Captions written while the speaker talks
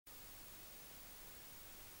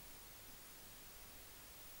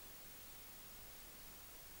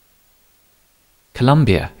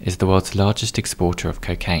Colombia is the world's largest exporter of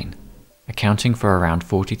cocaine, accounting for around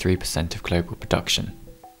 43% of global production.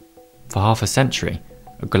 For half a century,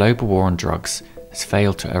 a global war on drugs has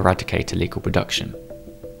failed to eradicate illegal production,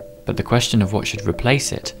 but the question of what should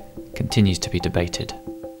replace it continues to be debated.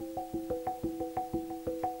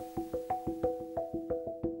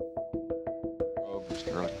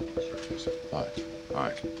 All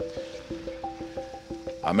right.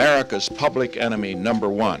 America's public enemy number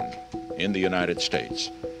one in the United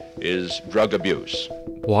States is drug abuse.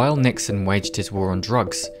 While Nixon waged his war on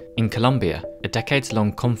drugs, in Colombia, a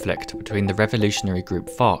decades-long conflict between the revolutionary group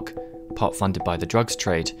FARC, part funded by the drugs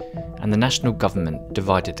trade, and the national government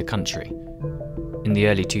divided the country. In the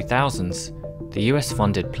early 2000s, the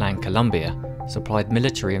US-funded Plan Colombia supplied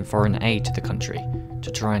military and foreign aid to the country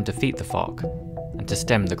to try and defeat the FARC and to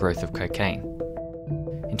stem the growth of cocaine.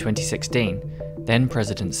 In 2016,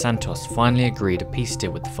 then-President Santos finally agreed a peace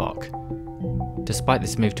deal with the FARC. Despite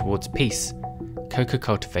this move towards peace, coca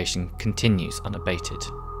cultivation continues unabated.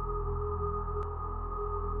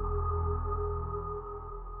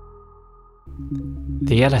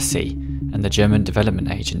 The LSE and the German development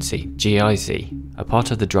agency GIZ are part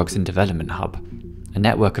of the Drugs in Development Hub, a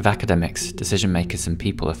network of academics, decision makers and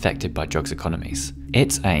people affected by drugs economies.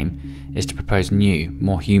 Its aim is to propose new,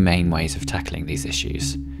 more humane ways of tackling these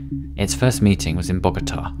issues. Its first meeting was in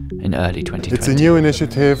Bogota in early 2020. It's a new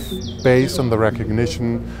initiative based on the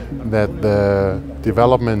recognition that the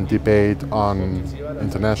development debate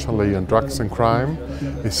internationally on drugs and crime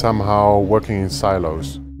is somehow working in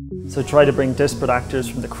silos. So try to bring disparate actors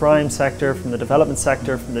from the crime sector, from the development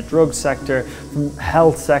sector, from the drug sector, from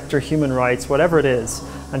health sector, human rights, whatever it is,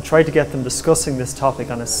 and try to get them discussing this topic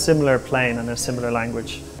on a similar plane and a similar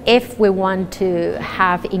language. If we want to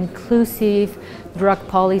have inclusive drug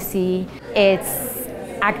policy, it's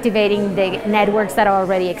activating the networks that are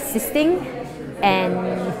already existing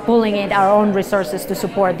and pulling in our own resources to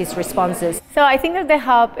support these responses. So I think that the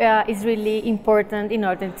hub is really important in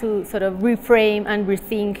order to sort of reframe and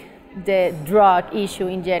rethink the drug issue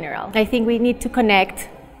in general. I think we need to connect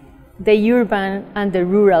the urban and the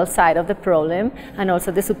rural side of the problem, and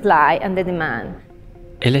also the supply and the demand.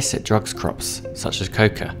 Illicit drugs crops, such as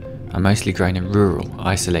coca, are mostly grown in rural,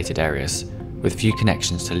 isolated areas, with few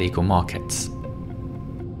connections to legal markets.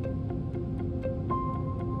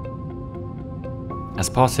 As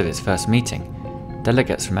part of its first meeting,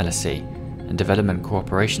 delegates from LSE and development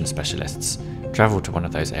cooperation specialists travelled to one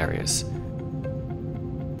of those areas.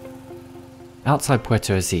 Outside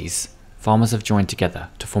Puerto Aziz, farmers have joined together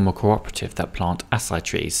to form a cooperative that plant acai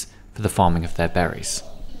trees for the farming of their berries.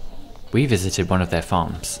 We visited one of their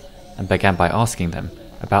farms and began by asking them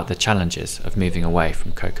about the challenges of moving away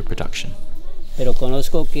from coca production. Pero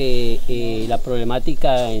conozco que la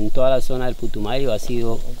problemática en toda la zona del Putumayo ha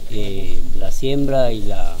sido la siembra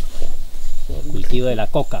y el cultivo de la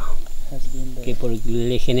coca, que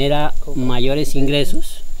le genera mayores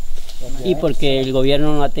ingresos y porque el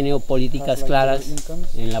gobierno no ha tenido políticas claras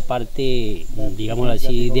en la parte, digámoslo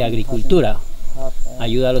así, de agricultura,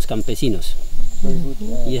 ayuda a los campesinos.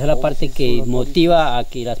 Y esa es la parte que motiva a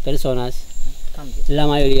que las personas, la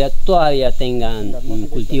mayoría, todavía tengan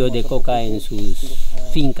cultivos de coca en sus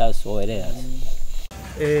fincas o veredas.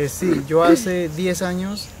 Sí, yo hace 10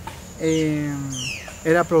 años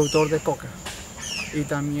era productor de coca y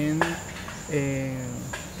también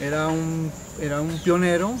era un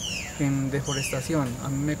pionero en deforestación. A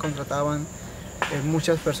mí me contrataban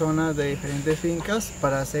muchas personas de diferentes fincas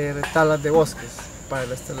para hacer talas de bosques, para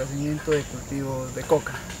el establecimiento de cultivos de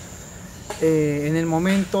coca. En el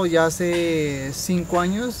momento, ya hace 5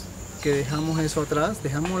 años que dejamos eso atrás,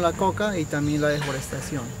 dejamos la coca y también la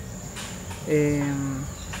deforestación.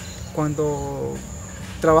 Cuando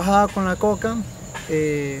trabajaba con la coca,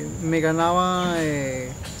 me ganaba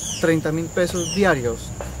 30.000 pesos diarios,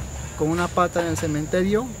 con una pata en el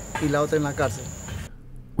cementerio y la otra en la cárcel.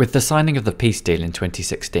 With the signing of the peace deal in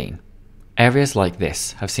 2016, areas like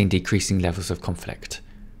this have seen decreasing levels of conflict,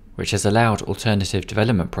 which has allowed alternative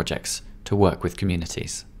development projects to work with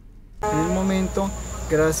communities. En el momento,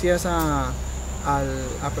 gracias al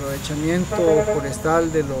aprovechamiento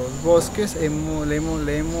forestal de los bosques, le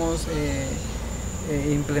hemos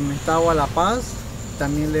implementado a la paz,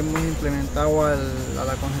 también le hemos implementado a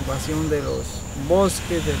la conservación de los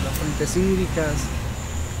bosques, de las fuentes hídricas,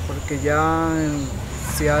 porque ya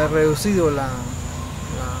se ha reducido la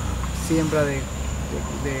siembra de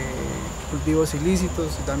cultivos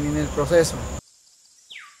ilícitos y también el proceso.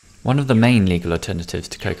 One of the main legal alternatives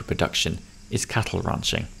to coca production is cattle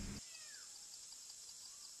ranching.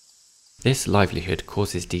 This livelihood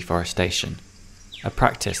causes deforestation, a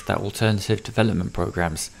practice that alternative development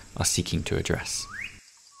programs are seeking to address.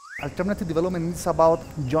 Alternative development is about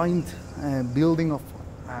joint building of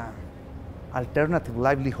alternative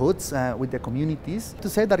livelihoods with the communities. To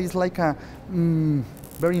say that it's like a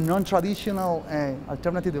very non-traditional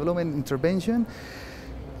alternative development intervention,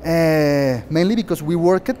 mainly because we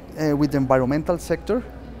work with the environmental sector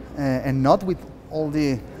and not with all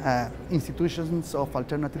the institutions of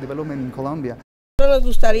alternative development in Colombia. Nos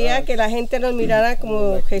gustaría que la gente nos mirara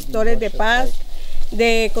como gestores de paz,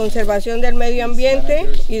 de conservación del medio ambiente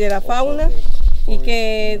y de la fauna, y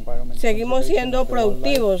que seguimos siendo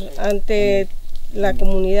productivos ante la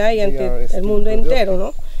comunidad y ante el mundo entero,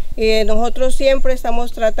 ¿no? Y nosotros siempre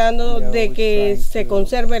estamos tratando de que se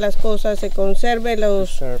conserve las cosas, se conserve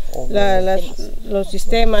los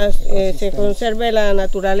sistemas, se conserve la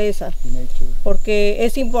naturaleza, porque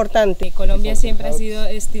es importante. Colombia siempre ha sido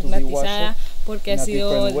estigmatizada porque ha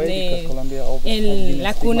sido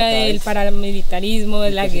la cuna del paramilitarismo,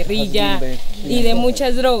 de la guerrilla y de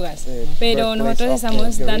muchas drogas, pero nosotros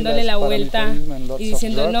estamos dándole la vuelta y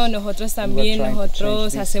diciendo no, nosotros también,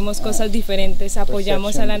 nosotros hacemos cosas diferentes,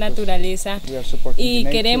 apoyamos a la naturaleza y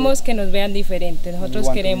queremos que nos vean diferentes. Nosotros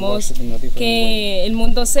queremos que el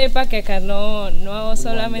mundo sepa que acá no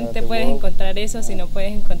solamente puedes encontrar eso, sino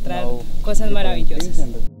puedes encontrar cosas maravillosas.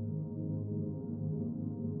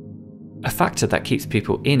 A factor that keeps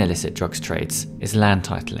people in illicit drugs trades is land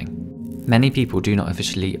titling. Many people do not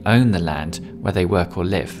officially own the land where they work or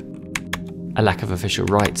live. A lack of official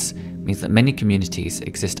rights means that many communities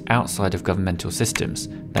exist outside of governmental systems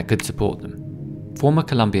that could support them. Former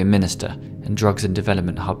Colombian Minister and Drugs and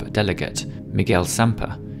Development Hub delegate Miguel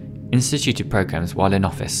Samper instituted programs while in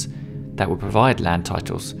office that would provide land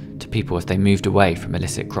titles to people as they moved away from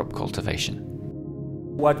illicit crop cultivation.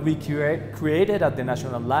 What we created at the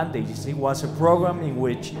National Land Agency was a program in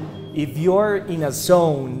which if you're in a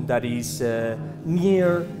zone that is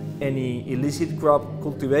near any illicit crop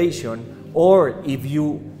cultivation, or if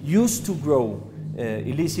you used to grow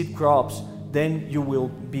illicit crops, then you will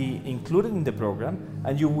be included in the program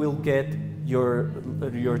and you will get your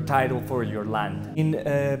title for your land. In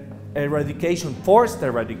forced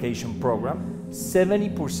eradication program,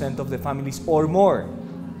 70% of the families or more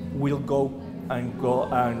will go and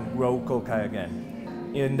grow coca again.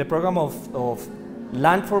 In the program of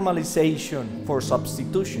land formalization for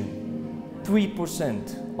substitution,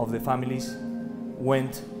 3% of the families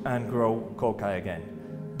went and grow coca again.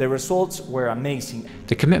 The results were amazing.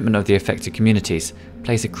 The commitment of the affected communities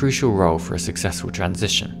plays a crucial role for a successful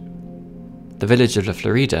transition. The village of La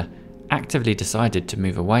Florida actively decided to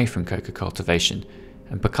move away from coca cultivation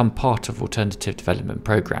and become part of alternative development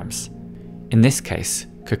programs. In this case,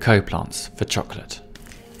 cacao plants for chocolate.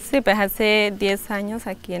 Sí, pues hace 10 años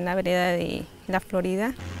aquí en la vereda de La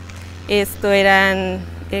Florida, esto eran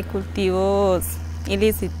cultivos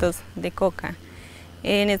ilícitos de coca.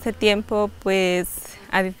 En ese tiempo pues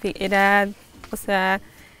era,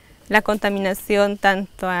 la contaminación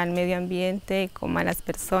tanto al medio ambiente como a las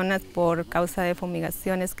personas por causa de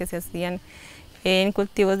fumigaciones que se hacían en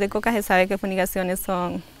cultivos de coca. Se sabe que fumigaciones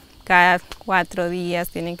son cada 4 días,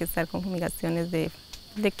 tienen que estar con fumigaciones de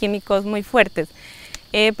químicos muy fuertes.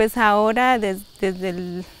 Pues ahora, desde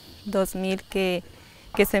el 2000 que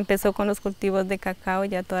se empezó con los cultivos de cacao,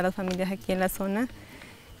 ya todas las familias aquí en la zona,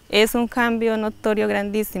 es un cambio notorio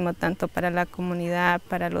grandísimo, tanto para la comunidad,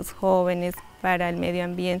 para los jóvenes, para el medio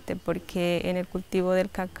ambiente, porque en el cultivo del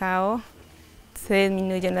cacao se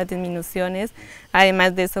disminuyen las disminuciones,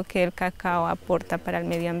 además de eso que el cacao aporta para el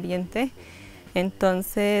medio ambiente.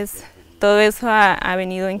 Entonces, todo eso ha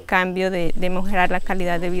venido en cambio de mejorar la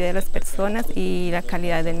calidad de vida de las personas y la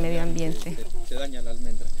calidad del medio ambiente. Se daña la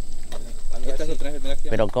almendra.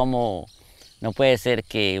 Pero como no puede ser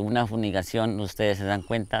que una fumigación, ustedes se dan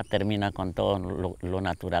cuenta, termina con todo lo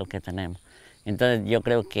natural que tenemos. Entonces yo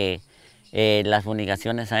creo que las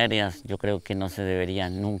fumigaciones aéreas, yo creo que no se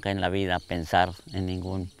deberían nunca en la vida pensar en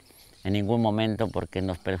ningún momento, porque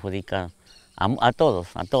nos perjudica a todos.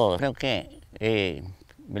 Creo que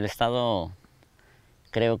el Estado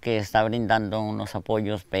está brindando unos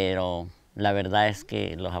apoyos, pero la verdad es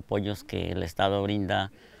que los apoyos que el Estado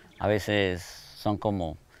brinda a veces son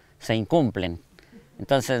como se incumplen.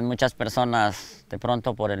 Entonces muchas personas de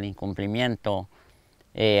pronto por el incumplimiento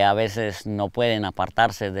a veces no pueden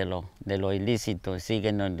apartarse de lo ilícito y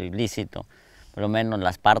siguen en lo ilícito. Por lo menos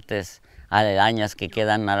las partes aledañas que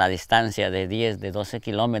quedan a la distancia de 10, de 12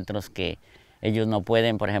 kilómetros, que ellos no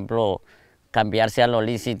pueden, por ejemplo, cambiarse a lo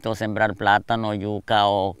lícito, sembrar plátano, yuca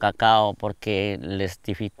o cacao, porque les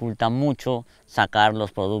dificulta mucho sacar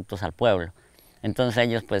los productos al pueblo. Entonces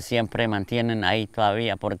ellos pues siempre mantienen ahí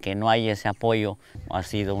todavía porque no hay ese apoyo. Ha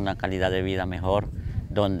sido una calidad de vida mejor,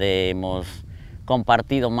 donde hemos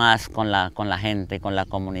compartido más con la gente, con la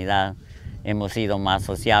comunidad. Hemos sido más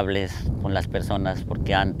sociables con las personas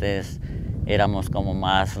porque antes éramos como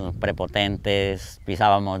más prepotentes,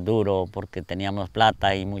 pisábamos duro porque teníamos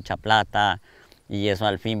plata y mucha plata, y eso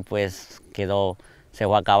al fin pues se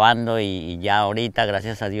fue acabando, y ya ahorita,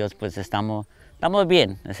 gracias a Dios, pues estamos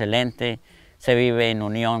bien, excelente, se vive en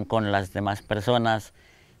unión con las demás personas,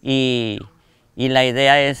 y la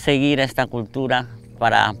idea es seguir esta cultura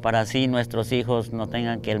para así nuestros hijos no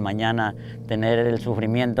tengan que el mañana tener el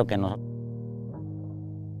sufrimiento que nosotros.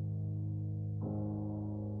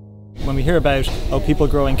 When we hear about people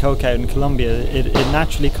growing coke out in Colombia, it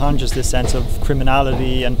naturally conjures this sense of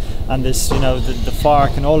criminality and this, the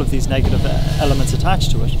FARC and all of these negative elements attached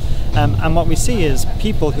to it. And what we see is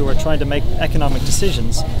people who are trying to make economic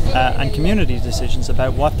decisions and community decisions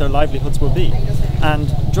about what their livelihoods will be.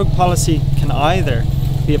 And drug policy can either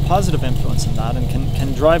be a positive influence in that and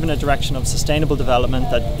can drive in a direction of sustainable development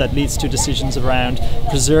that leads to decisions around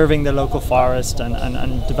preserving their local forest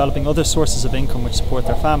and developing other sources of income which support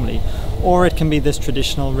their family, or it can be this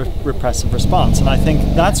traditional repressive response. And I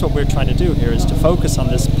think that's what we're trying to do here, is to focus on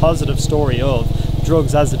this positive story of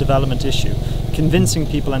drugs as a development issue, convincing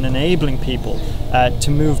people and enabling people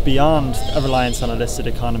to move beyond a reliance on illicit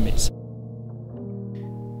economies.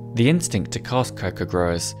 The instinct to cast coca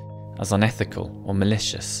growers as unethical or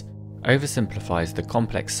malicious oversimplifies the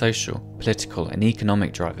complex social, political and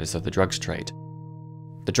economic drivers of the drugs trade.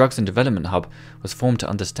 The Drugs and Development Hub was formed to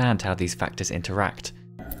understand how these factors interact.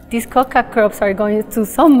 These coca crops are going to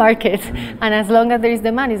some markets, and as long as there is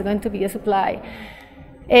demand, it's going to be a supply.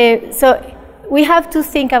 So we have to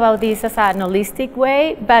think about this as an holistic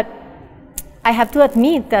way, but I have to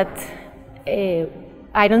admit that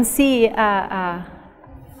I don't see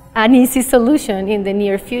an easy solution in the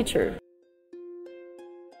near future.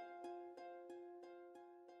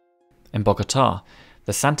 In Bogota,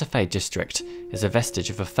 the Santa Fe district is a vestige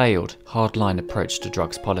of a failed, hardline approach to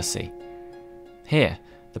drugs policy. Here,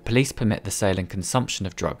 the police permit the sale and consumption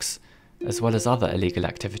of drugs, as well as other illegal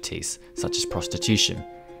activities, such as prostitution,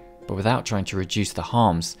 but without trying to reduce the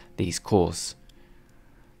harms these cause.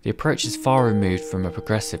 The approach is far removed from a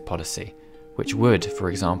progressive policy, which would, for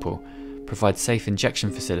example, provide safe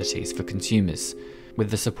injection facilities for consumers with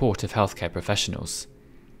the support of healthcare professionals.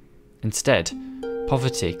 Instead,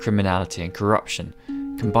 poverty, criminality and corruption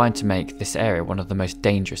combine to make this area one of the most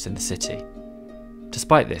dangerous in the city.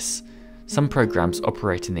 Despite this, some programs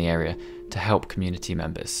operate in the area to help community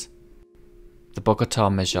members. The Bogota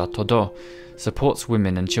Meja Todo supports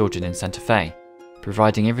women and children in Santa Fe,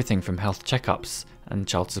 providing everything from health checkups and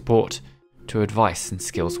child support to advice and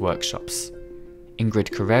skills workshops.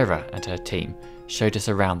 Ingrid Carrera and her team showed us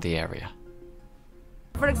around the area.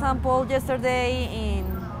 For example, yesterday in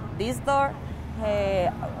this store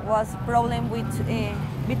was a problem with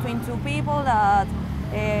between two people that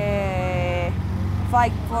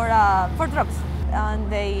fight for drugs,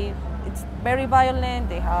 and it's very violent.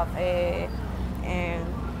 They have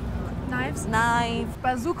knives.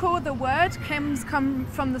 Bazuco, the word comes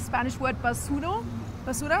from the Spanish word basura,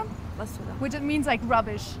 which it means like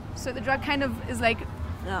rubbish. So the drug kind of is like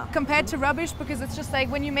compared to rubbish, because it's just like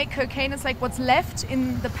when you make cocaine, it's like what's left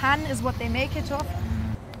in the pan is what they make it of.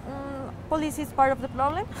 Police is part of the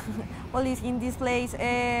problem. Police in this place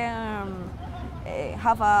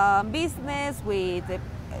have a business with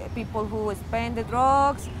people who spend the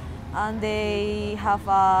drugs, and they have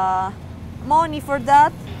money for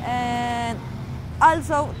that. And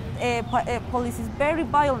also, police is very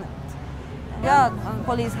violent. Yeah, and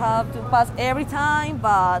police have to pass every time,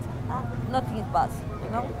 but nothing pass, you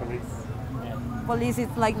know? Police is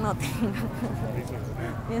like nothing,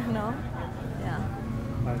 you know? Yeah.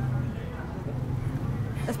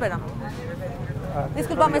 Espera.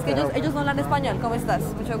 Discúlpame, es que ellos no hablan español. ¿Cómo estás?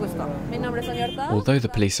 Mucho gusto. Mi nombre es Sonia. Although the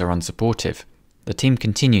police are unsupportive, the team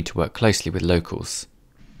continue to work closely with locals.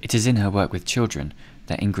 It is in her work with children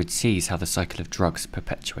that Ingrid sees how the cycle of drugs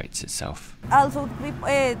perpetuates itself. Also,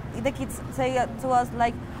 the kids say to us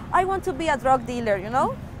like, I want to be a drug dealer, you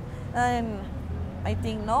know? And I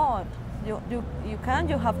think, no, you can't,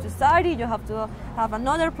 you have to study, you have to have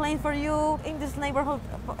another plan for you. In this neighborhood,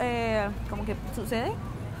 como que sucede?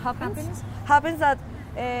 Happens that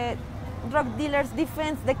drug dealers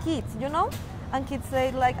defend the kids, you know? And kids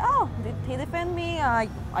say like, oh, did he defend me? I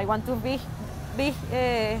want to be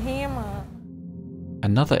him.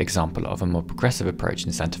 Another example of a more progressive approach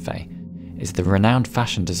in Santa Fe is the renowned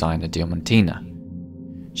fashion designer Diamantina.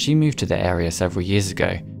 She moved to the area several years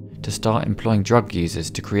ago to start employing drug users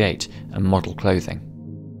to create and model clothing.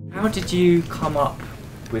 How did you come up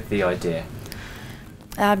with the idea?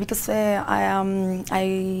 Because I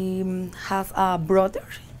have a brother.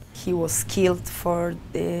 He was killed for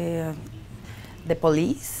the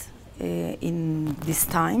police in this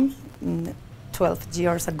time, 12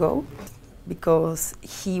 years ago, because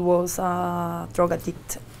he was a drug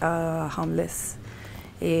addict, homeless.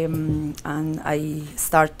 And I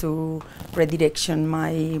start to redirection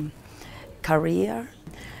my career.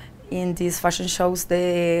 In these fashion shows,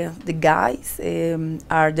 the guys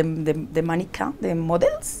are the mannequin, the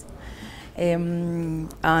models,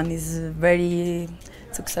 and it's very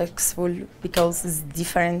successful because it's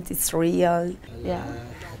different, it's real. Yeah,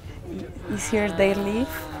 it's here they live.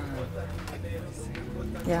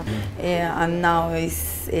 Yeah, and now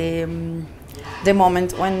is the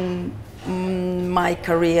moment when my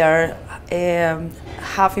career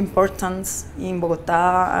have importance in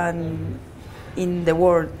Bogota and in the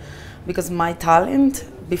world, because my talent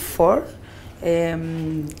before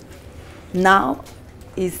now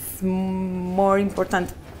is more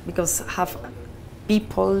important because have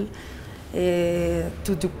people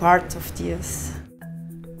to do part of this.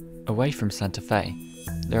 Away from Santa Fe,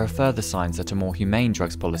 there are further signs that a more humane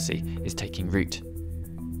drugs policy is taking root.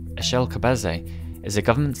 Eshel Kabaze is a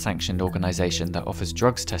government-sanctioned organisation that offers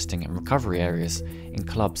drugs testing and recovery areas in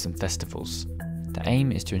clubs and festivals. The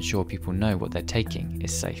aim is to ensure people know what they're taking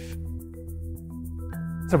is safe.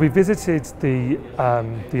 So we visited the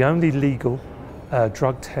only legal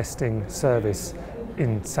drug testing service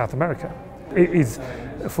in South America. It is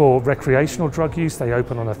for recreational drug use. They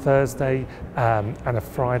open on a Thursday and a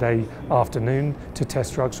Friday afternoon to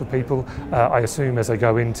test drugs for people. I assume as they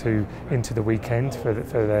go into the weekend for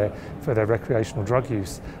their recreational drug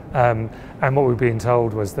use. And what we're being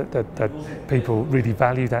told was that people really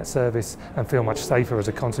value that service and feel much safer as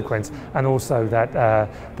a consequence, and also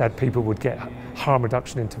that people would get harm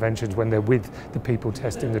reduction interventions when they're with the people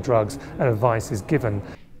testing the drugs, and advice is given.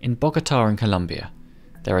 In Bogota in Colombia,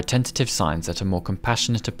 there are tentative signs that a more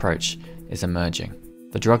compassionate approach is emerging.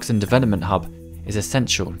 The Drugs and Development Hub is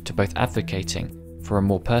essential to both advocating for a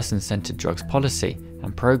more person-centered drugs policy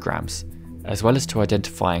and programs, as well as to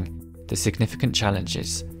identifying the significant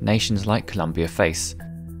challenges nations like Colombia face.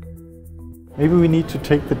 Maybe we need to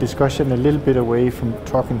take the discussion a little bit away from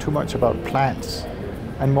talking too much about plants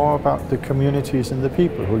and more about the communities and the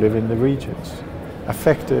people who live in the regions,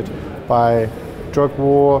 affected by drug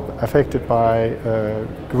war, affected by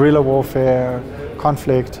guerrilla warfare,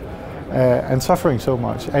 conflict, and suffering so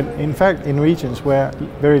much. And in fact, in regions where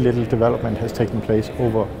very little development has taken place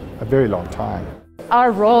over a very long time.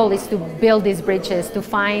 Our role is to build these bridges, to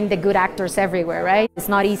find the good actors everywhere, right? It's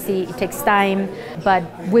not easy, it takes time, but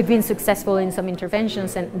we've been successful in some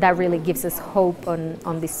interventions, and that really gives us hope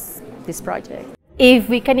on this project. If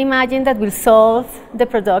we can imagine that we'll solve the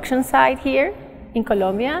production side here in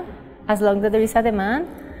Colombia, as long as there is a demand,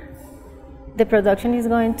 the production is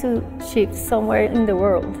going to shift somewhere in the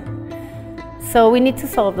world. So we need to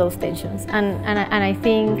solve those tensions, and I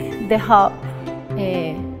think the hub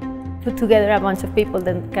put together a bunch of people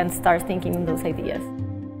that can start thinking in those ideas.